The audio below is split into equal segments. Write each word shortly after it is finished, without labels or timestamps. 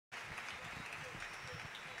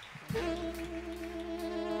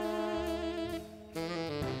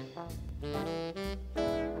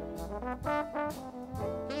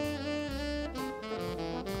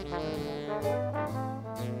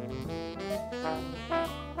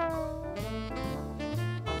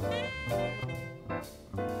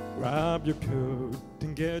Grab your coat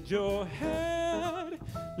and get your head.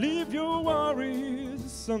 Leave your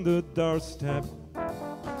worries on the doorstep.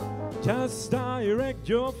 Just direct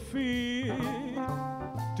your feet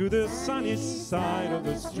to the sunny side of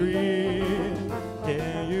the street.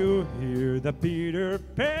 Can you hear the Peter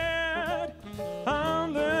Pan?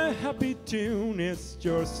 And the happy tune is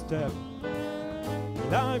your step.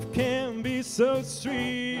 Life can be so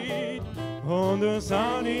sweet on the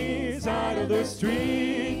sunny side of the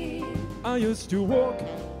street. I used to walk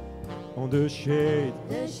on the shade,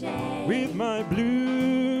 with my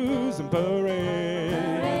blues and parade.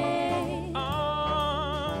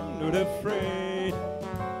 I'm not afraid,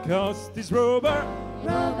 'cause this rubber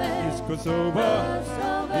is goes over.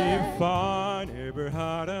 If I never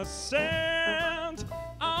had a cent,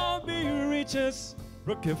 I'll be rich as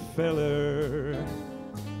Rockefeller.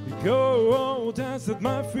 Go dance at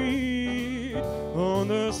my feet on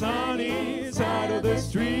the sunny side of the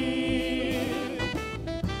street.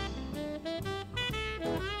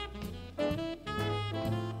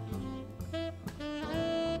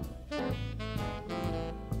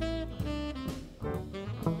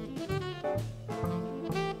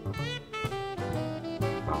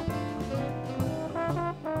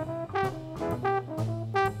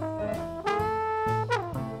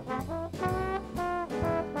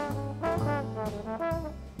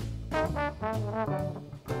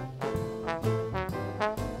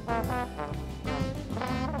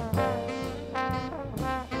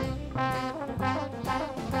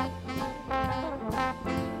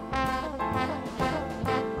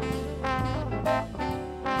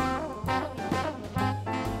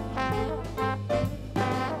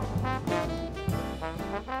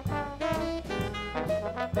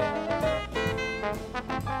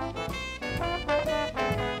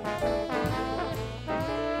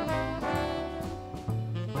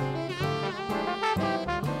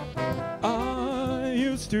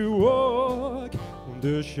 To walk on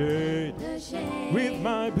the shade, with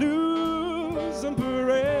my blues and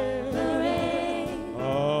parade.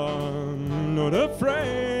 I'm not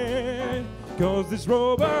afraid, 'cause this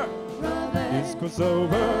rubber is goes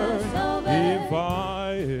over. If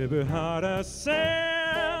I ever had a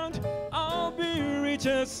cent, I'll be rich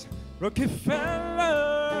as Rockefeller.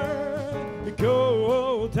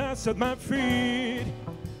 Go dance at my feet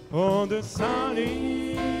on the sunny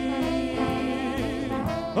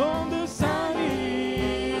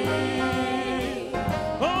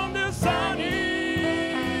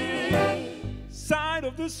side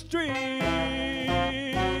of the street.